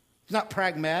 It's not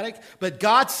pragmatic. But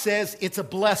God says it's a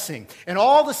blessing. And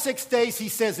all the 6 days he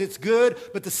says it's good,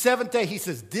 but the 7th day he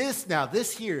says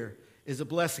this here is a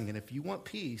blessing. And if you want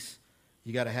peace,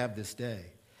 you got to have this day.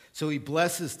 So he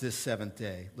blesses this 7th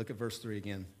day. Look at verse 3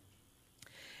 again.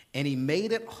 And he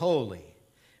made it holy,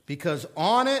 because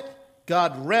on it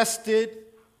God rested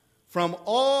from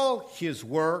all his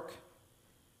work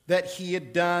that he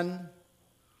had done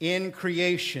in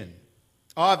creation.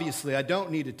 Obviously, I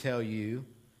don't need to tell you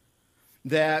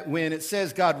that when it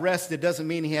says God rested, it doesn't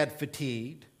mean he had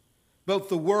fatigued. Both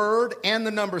the word and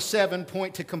the number 7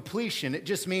 point to completion. It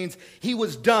just means he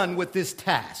was done with this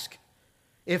task.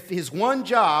 if his one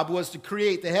job was to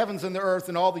create the heavens and the earth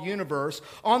and all the universe,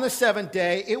 on the seventh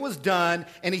day it was done,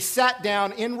 and he sat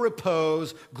down in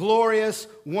repose, glorious,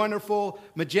 wonderful,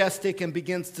 majestic, and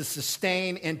begins to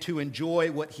sustain and to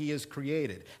enjoy what he has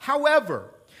created.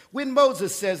 However, when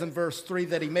Moses says in verse 3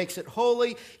 that he makes it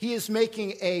holy, he is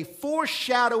making a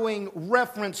foreshadowing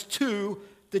reference to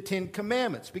the Ten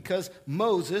Commandments, because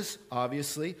Moses,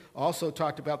 obviously, also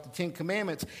talked about the Ten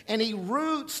Commandments, and he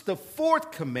roots the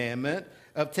fourth commandment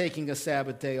of taking a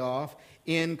Sabbath day off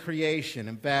in creation.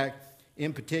 In fact,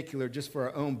 in particular, just for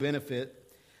our own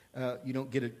benefit, you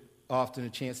don't get often a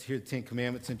chance to hear the Ten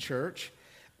Commandments in church,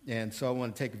 and so I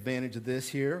want to take advantage of this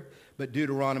here. But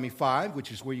Deuteronomy 5, which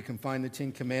is where you can find the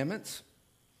Ten Commandments,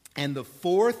 and the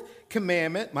fourth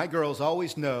commandment, my girls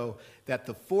always know that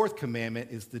the fourth commandment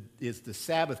is the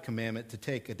Sabbath commandment, to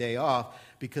take a day off,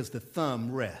 because the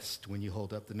thumb rests when you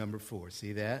hold up the number 4.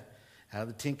 See that? Out of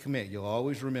the Ten Commandments, you'll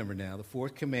always remember now, the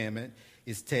fourth commandment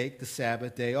is take the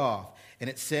Sabbath day off. And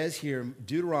it says here,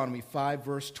 Deuteronomy 5,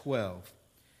 verse 12,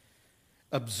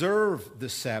 observe the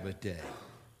Sabbath day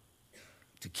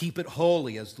to keep it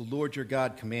holy as the Lord your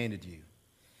God commanded you.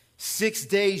 6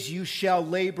 days you shall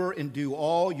labor and do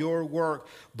all your work,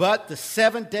 but the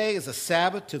seventh day is a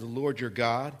Sabbath to the Lord your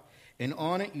God, and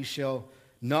on it you shall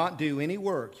not do any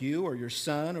work, you or your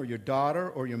son or your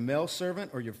daughter or your male servant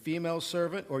or your female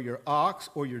servant or your ox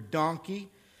or your donkey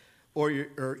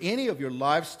or any of your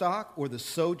livestock or the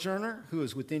sojourner who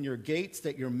is within your gates,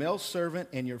 that your male servant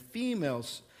and your female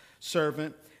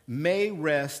servant may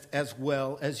rest as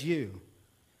well as you.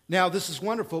 Now, this is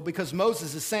wonderful because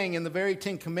Moses is saying in the very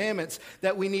Ten Commandments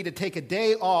that we need to take a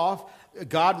day off.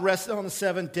 God rested on the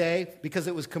seventh day because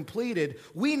it was completed.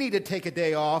 We need to take a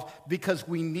day off because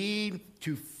we need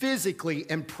to physically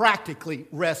and practically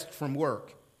rest from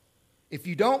work. If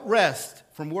you don't rest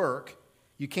from work,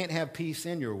 you can't have peace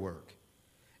in your work.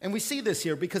 And we see this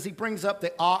here because he brings up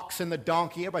the ox and the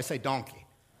donkey. Everybody say donkey.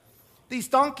 These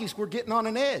donkeys were getting on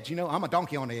an edge. You know, I'm a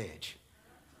donkey on the edge,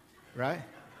 right?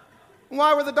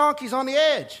 Why were the donkeys on the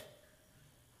edge?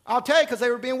 I'll tell you, because they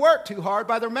were being worked too hard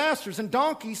by their masters, and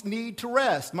donkeys need to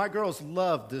rest. My girls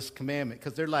love this commandment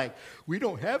because they're like, we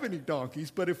don't have any donkeys,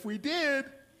 but if we did,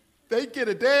 they'd get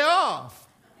a day off.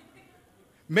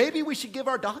 Maybe we should give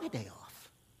our dog a day off.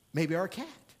 Maybe our cat.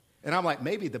 And I'm like,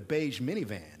 maybe the beige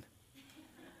minivan.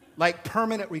 Like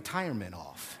permanent retirement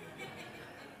off.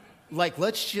 Like,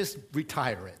 let's just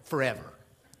retire it forever,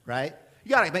 right?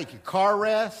 You got to make your car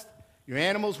rest. Your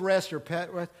animals rest, your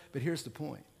pet rest. But here's the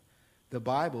point. The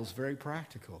Bible's very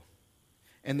practical.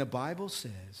 And the Bible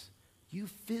says you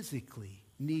physically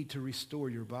need to restore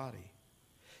your body.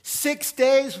 6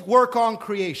 days, work on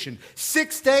creation.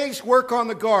 6 days, work on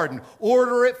the garden.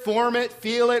 Order it, form it,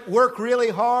 feel it, work really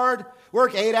hard.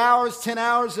 Work 8 hours, 10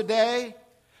 hours a day.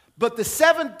 But the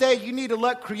seventh day, you need to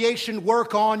let creation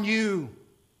work on you.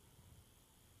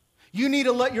 You need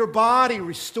to let your body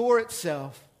restore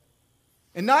itself.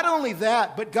 And not only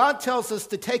that, but God tells us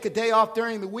to take a day off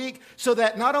during the week so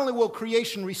that not only will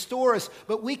creation restore us,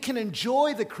 but we can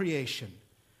enjoy the creation.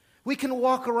 We can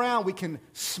walk around. We can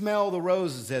smell the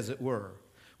roses, as it were.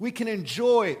 We can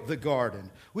enjoy the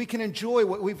garden. We can enjoy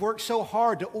what we've worked so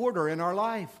hard to order in our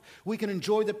life. We can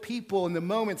enjoy the people and the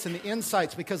moments and the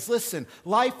insights because, listen,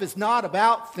 life is not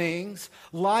about things.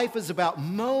 Life is about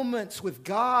moments with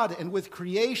God and with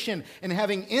creation and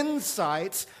having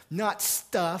insights, not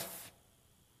stuff.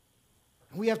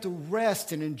 We have to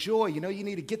rest and enjoy. You know, you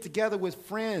need to get together with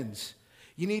friends.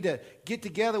 You need to get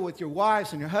together with your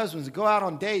wives and your husbands and go out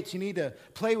on dates. You need to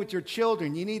play with your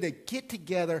children. You need to get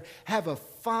together, have a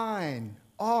fine,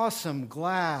 awesome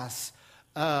glass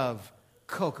of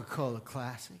Coca-Cola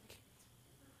Classic,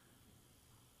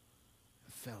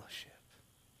 fellowship,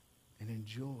 and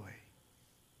enjoy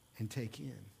and take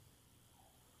in.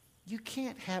 You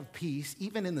can't have peace,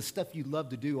 even in the stuff you love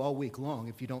to do all week long,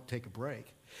 if you don't take a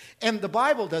break. And the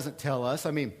Bible doesn't tell us,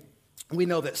 we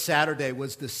know that Saturday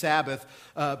was the Sabbath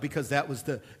because that was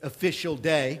the official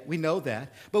day. We know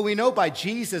that. But we know by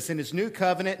Jesus and his new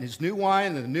covenant and his new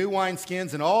wine and the new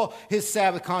wineskins and all his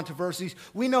Sabbath controversies,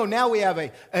 we know now we have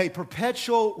a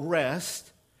perpetual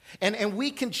rest. And we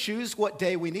can choose what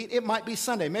day we need. It might be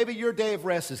Sunday. Maybe your day of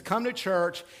rest is come to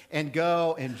church and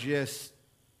go and just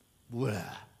blah.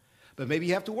 But maybe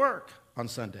you have to work on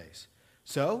Sundays.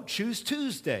 So choose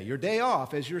Tuesday, your day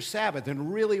off, as your Sabbath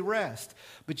and really rest.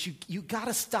 But you got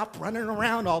to stop running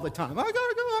around all the time. I got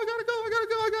to go.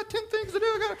 I got 10 things to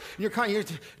do. And you're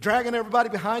dragging everybody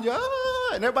behind you.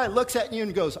 And everybody looks at you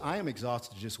and goes, I am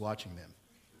exhausted just watching them.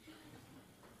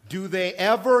 Do they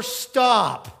ever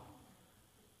stop?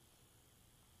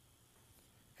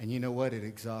 And you know what? It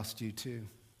exhausts you too.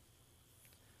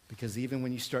 Because even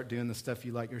when you start doing the stuff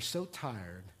you like, you're so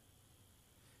tired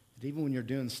that even when you're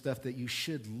doing stuff that you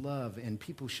should love and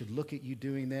people should look at you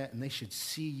doing that and they should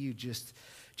see you just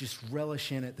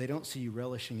relish in it, they don't see you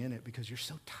relishing in it because you're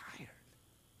so tired.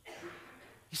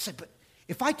 You say, but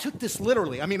if I took this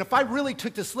literally, if I really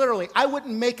took this literally, I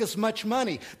wouldn't make as much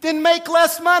money. Then make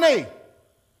less money.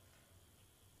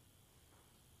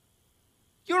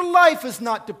 Your life is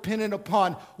not dependent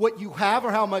upon what you have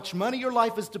or how much money. Your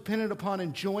life is dependent upon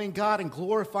enjoying God and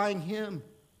glorifying Him.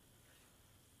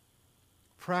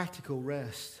 Practical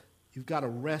rest. You've got to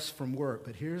rest from work.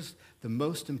 But here's the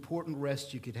most important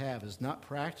rest you could have is not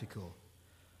practical,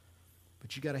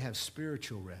 but you got to have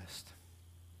spiritual rest.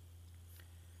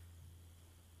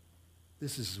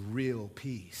 This is real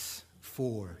peace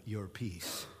for your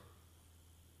peace.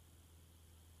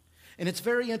 And it's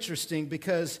very interesting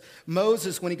because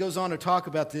Moses, when he goes on to talk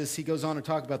about this, he goes on to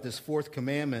talk about this fourth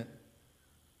commandment.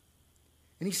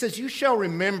 And he says, you shall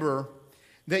remember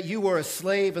that you were a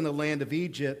slave in the land of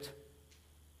Egypt.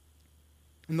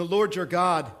 And the Lord your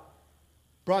God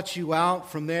brought you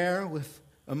out from there with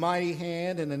a mighty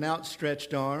hand and an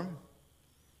outstretched arm.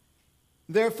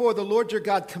 Therefore, the Lord your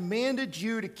God commanded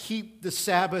you to keep the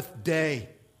Sabbath day.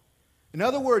 In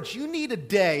other words, you need a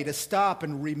day to stop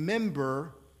and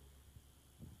remember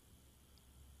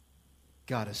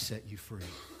God has set you free.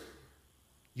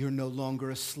 You're no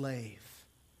longer a slave.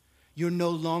 You're no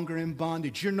longer in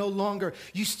bondage.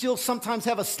 You still sometimes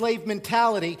have a slave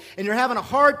mentality, and you're having a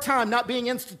hard time not being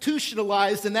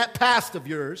institutionalized in that past of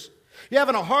yours. You're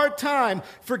having a hard time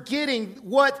forgetting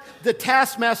what the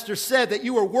taskmaster said, that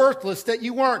you were worthless, that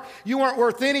you weren't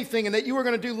worth anything, and that you were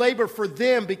going to do labor for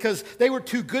them because they were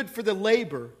too good for the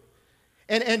labor.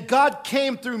 And God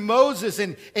came through Moses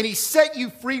and He set you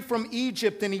free from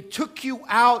Egypt and He took you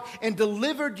out and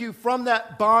delivered you from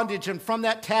that bondage and from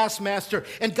that taskmaster.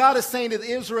 And God is saying to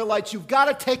the Israelites, you've got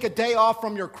to take a day off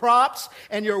from your crops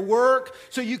and your work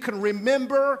so you can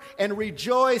remember and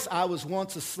rejoice. I was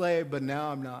once a slave, but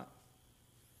now I'm not.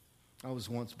 I was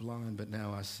once blind, but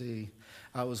now I see.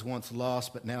 I was once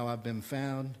lost, but now I've been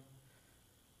found.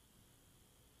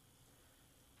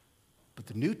 But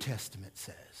the New Testament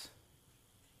says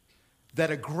that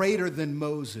a greater than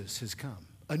Moses has come,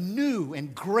 a new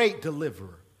and great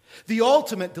deliverer, the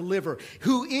ultimate deliverer,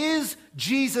 who is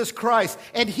Jesus Christ.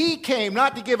 And He came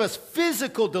not to give us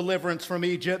physical deliverance from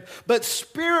Egypt, but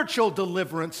spiritual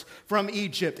deliverance from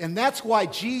Egypt. And that's why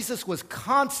Jesus was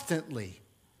constantly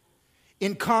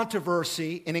in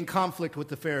controversy and in conflict with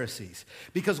the Pharisees.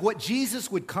 Because what Jesus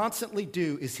would constantly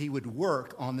do is He would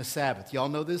work on the Sabbath. Y'all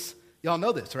know this? Y'all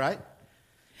know this, right?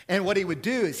 And what He would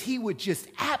do is He would just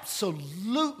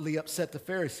absolutely upset the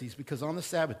Pharisees because on the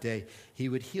Sabbath day, He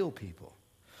would heal people.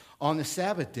 On the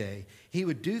Sabbath day, He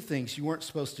would do things you weren't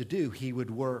supposed to do. He would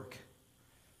work.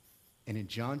 And in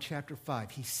John chapter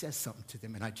 5, He says something to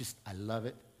them, and I love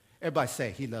it. Everybody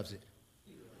say, He loves it.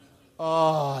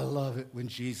 Oh, I love it when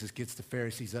Jesus gets the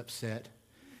Pharisees upset.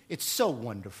 It's so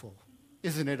wonderful.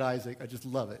 Isn't it, Isaac? I just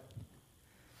love it.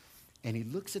 And He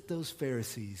looks at those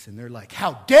Pharisees and they're like,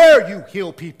 how dare you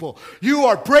heal people? You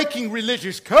are breaking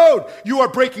religious code. You are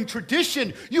breaking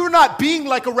tradition. You're not being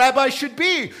like a rabbi should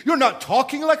be. You're not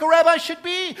talking like a rabbi should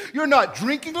be. You're not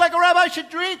drinking like a rabbi should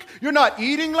drink. You're not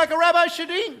eating like a rabbi should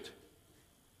eat.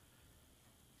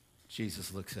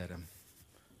 Jesus looks at him.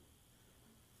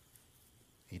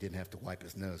 He didn't have to wipe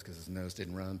his nose because his nose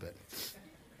didn't run, but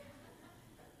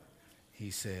He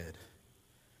said,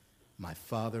 my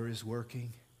Father is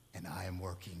working, and I am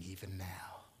working even now.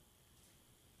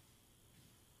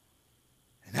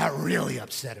 And that really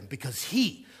upset Him because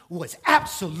He was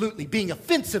absolutely being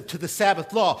offensive to the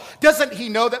Sabbath law. Doesn't He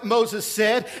know that Moses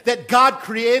said that God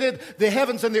created the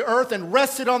heavens and the earth and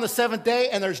rested on the seventh day,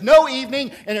 and there's no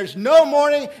evening and there's no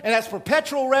morning, and that's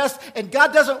perpetual rest, and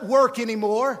God doesn't work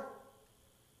anymore?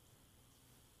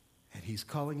 And He's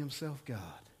calling Himself God,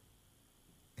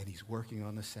 and He's working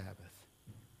on the Sabbath.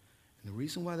 And the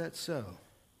reason why that's so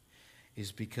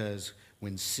is because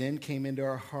when sin came into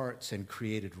our hearts and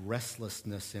created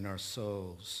restlessness in our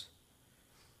souls,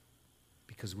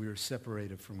 because we were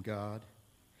separated from God,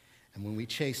 and when we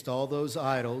chased all those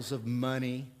idols of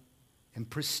money and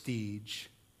prestige,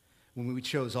 when we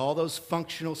chose all those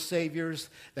functional saviors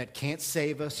that can't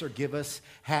save us or give us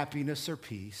happiness or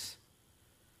peace,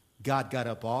 God got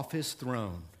up off His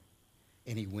throne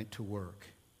and He went to work.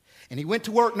 And He went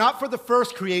to work not for the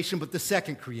first creation, but the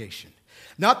second creation.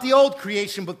 Not the old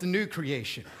creation, but the new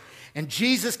creation. And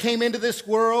Jesus came into this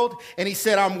world and He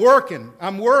said, I'm working.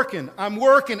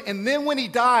 And then when He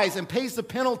dies and pays the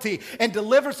penalty and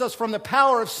delivers us from the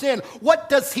power of sin, what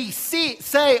does He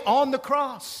say on the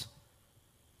cross?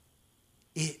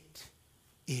 It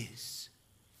is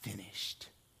finished.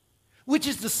 Which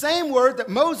is the same word that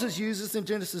Moses uses in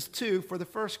Genesis 2 for the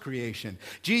first creation.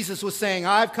 Jesus was saying,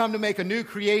 I've come to make a new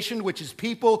creation, which is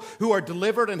people who are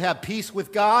delivered and have peace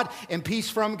with God and peace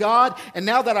from God. And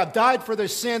now that I've died for their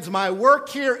sins, my work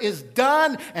here is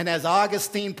done. And as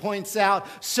Augustine points out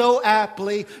so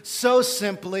aptly, so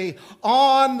simply,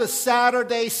 on the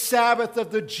Saturday Sabbath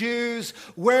of the Jews,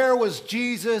 where was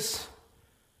Jesus?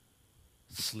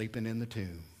 Sleeping in the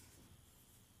tomb.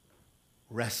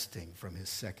 Resting from his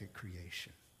second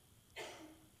creation.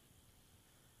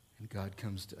 And God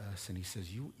comes to us and he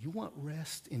says, you want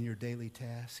rest in your daily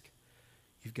task?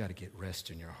 You've got to get rest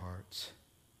in your hearts.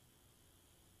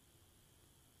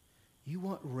 You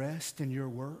want rest in your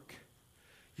work?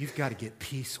 You've got to get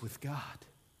peace with God.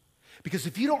 Because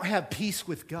if you don't have peace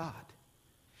with God,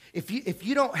 if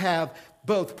you don't have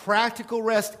both practical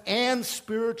rest and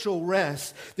spiritual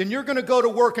rest, then you're going to go to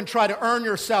work and try to earn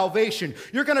your salvation.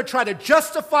 You're going to try to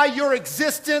justify your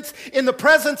existence in the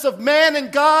presence of man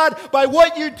and God by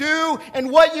what you do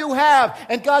and what you have.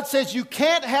 And God says you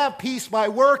can't have peace by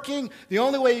working. The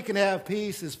only way you can have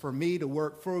peace is for me to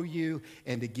work for you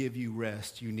and to give you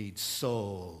rest. You need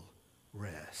soul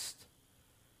rest.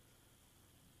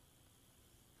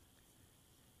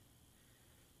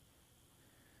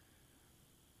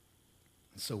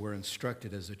 So we're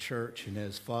instructed as a church and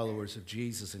as followers of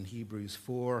Jesus in Hebrews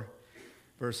 4,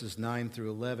 verses 9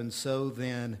 through 11. So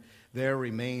then, there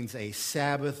remains a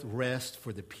Sabbath rest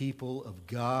for the people of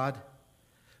God.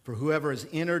 For whoever has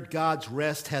entered God's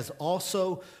rest has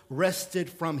also rested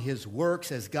from his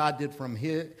works as God did from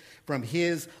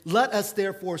his. Let us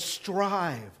therefore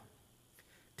strive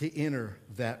to enter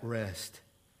that rest.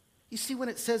 You see when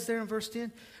it says there in verse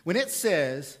 10? When it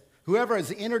says, whoever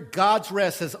has entered God's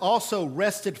rest has also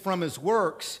rested from his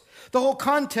works, the whole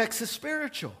context is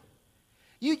spiritual.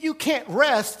 You can't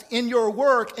rest in your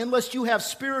work unless you have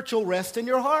spiritual rest in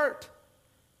your heart.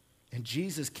 And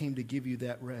Jesus came to give you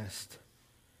that rest.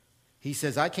 He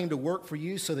says, I came to work for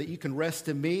you so that you can rest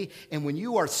in me. And when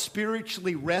you are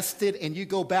spiritually rested and you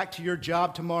go back to your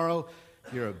job tomorrow,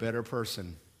 you're a better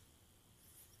person.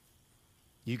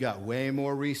 You got way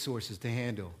more resources to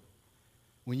handle.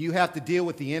 When you have to deal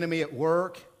with the enemy at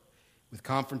work, with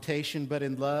confrontation but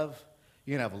in love,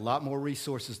 you're going to have a lot more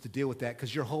resources to deal with that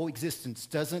because your whole existence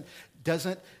doesn't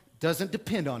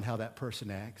depend on how that person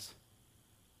acts.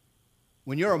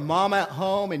 When you're a mom at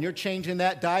home and you're changing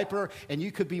that diaper and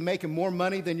you could be making more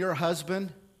money than your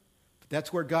husband, but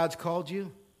that's where God's called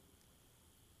you,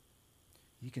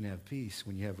 you can have peace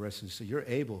when you have rest. So you're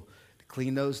able to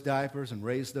clean those diapers and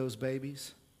raise those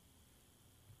babies.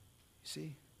 You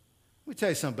see? Let me tell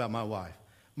you something about my wife.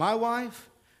 My wife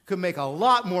could make a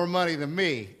lot more money than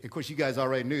me. Of course, you guys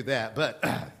already knew that. But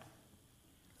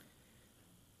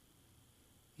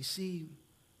you see,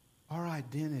 our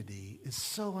identity is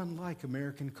so unlike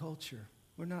American culture.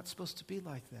 We're not supposed to be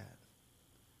like that.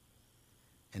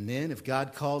 And then if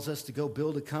God calls us to go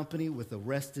build a company with a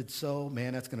rested soul,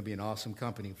 man, that's going to be an awesome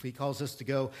company. If he calls us to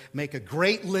go make a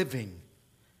great living,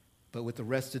 but with a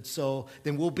rested soul,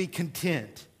 then we'll be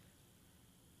content.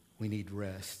 We need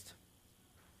rest.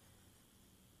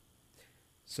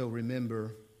 So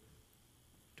remember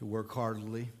to work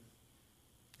heartily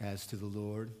as to the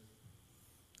Lord.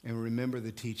 And remember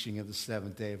the teaching of the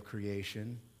seventh day of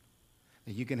creation.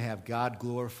 That you can have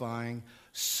God-glorifying,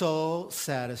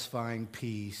 soul-satisfying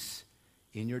peace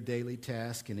in your daily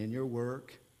task and in your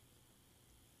work.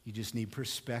 You just need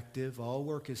perspective. All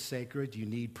work is sacred. You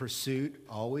need pursuit.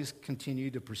 Always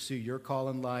continue to pursue your call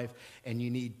in life. And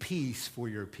you need peace for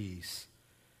your peace,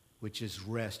 which is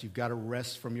rest. You've got to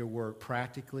rest from your work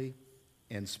practically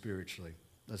and spiritually.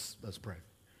 Let's pray.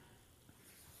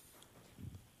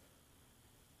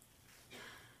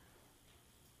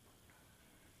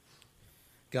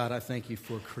 God, I thank you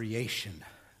for creation,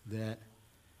 that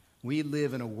we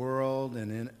live in a world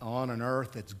and on an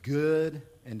earth that's good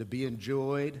and to be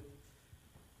enjoyed.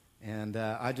 And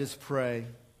I just pray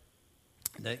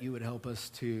that you would help us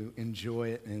to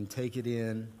enjoy it and take it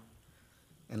in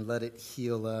and let it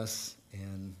heal us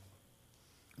and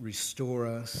restore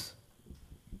us.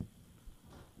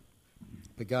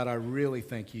 But God, I really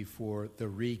thank you for the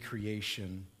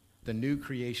recreation, the new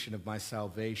creation of my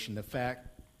salvation, the fact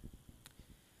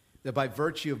that by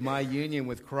virtue of my union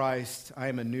with Christ, I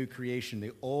am a new creation.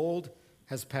 The old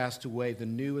has passed away, the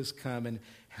new has come, and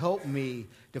help me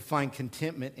to find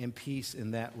contentment and peace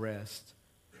in that rest.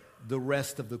 The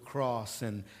rest of the cross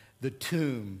and the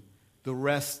tomb, the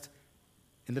rest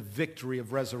and the victory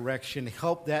of resurrection.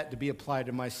 Help that to be applied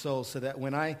to my soul so that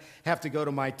when I have to go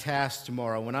to my task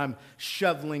tomorrow, when I'm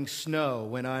shoveling snow,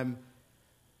 when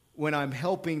when I'm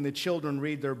helping the children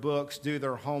read their books, do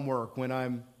their homework, when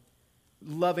I'm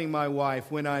loving my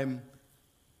wife, when I'm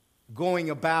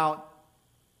going about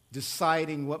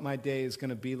deciding what my day is going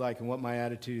to be like and what my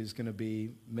attitude is going to be,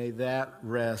 may that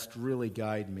rest really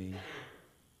guide me.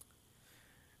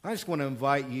 I just want to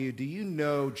invite you, do you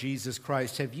know Jesus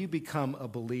Christ? Have you become a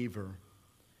believer?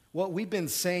 What we've been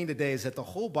saying today is that the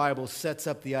whole Bible sets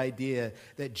up the idea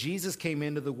that Jesus came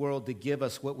into the world to give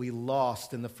us what we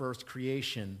lost in the first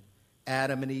creation.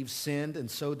 Adam and Eve sinned, and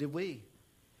so did we.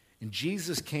 And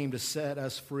Jesus came to set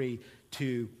us free,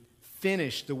 to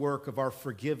finish the work of our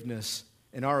forgiveness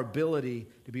and our ability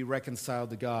to be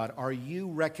reconciled to God. Are you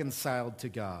reconciled to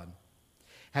God?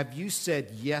 Have you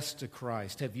said yes to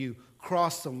Christ? Have you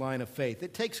crossed the line of faith?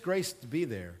 It takes grace to be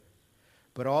there.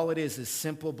 But all it is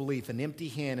simple belief, an empty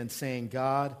hand, and saying,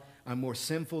 God, I'm more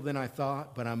sinful than I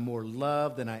thought, but I'm more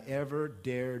loved than I ever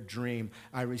dared dream.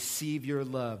 I receive your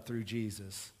love through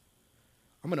Jesus.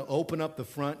 I'm going to open up the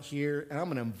front here, and I'm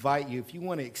going to invite you, if you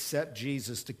want to accept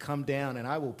Jesus, to come down, and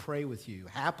I will pray with you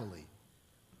happily.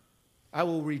 I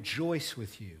will rejoice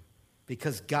with you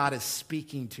because God is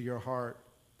speaking to your heart.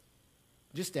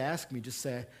 Just ask me, just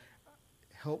say,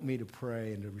 help me to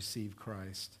pray and to receive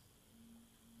Christ.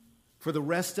 For the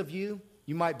rest of you,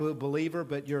 you might be a believer,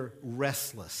 but you're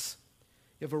restless.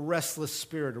 You have a restless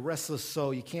spirit, a restless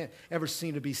soul. You can't ever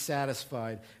seem to be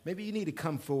satisfied. Maybe you need to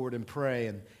come forward and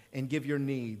pray and give your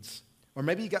needs. Or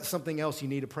maybe you got something else you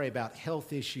need to pray about,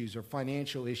 health issues or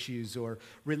financial issues or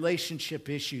relationship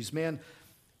issues. Man,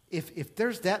 if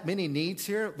there's that many needs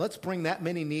here, let's bring that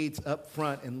many needs up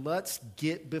front and let's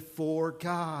get before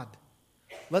God.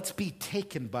 Let's be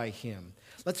taken by Him.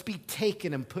 Let's be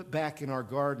taken and put back in our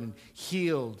garden,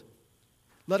 healed.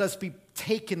 Let us be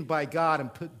taken by God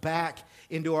and put back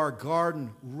into our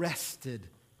garden, rested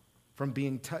from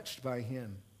being touched by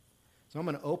Him. So I'm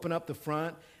going to open up the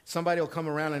front. Somebody will come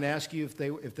around and ask you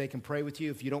if they can pray with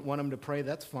you. If you don't want them to pray,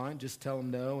 that's fine. Just tell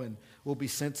them no, and we'll be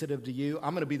sensitive to you.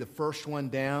 I'm going to be the first one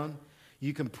down.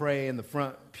 You can pray in the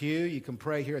front pew. You can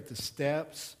pray here at the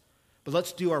steps. But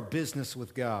let's do our business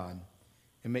with God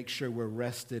and make sure we're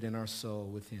rested in our soul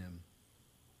with Him.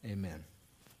 Amen.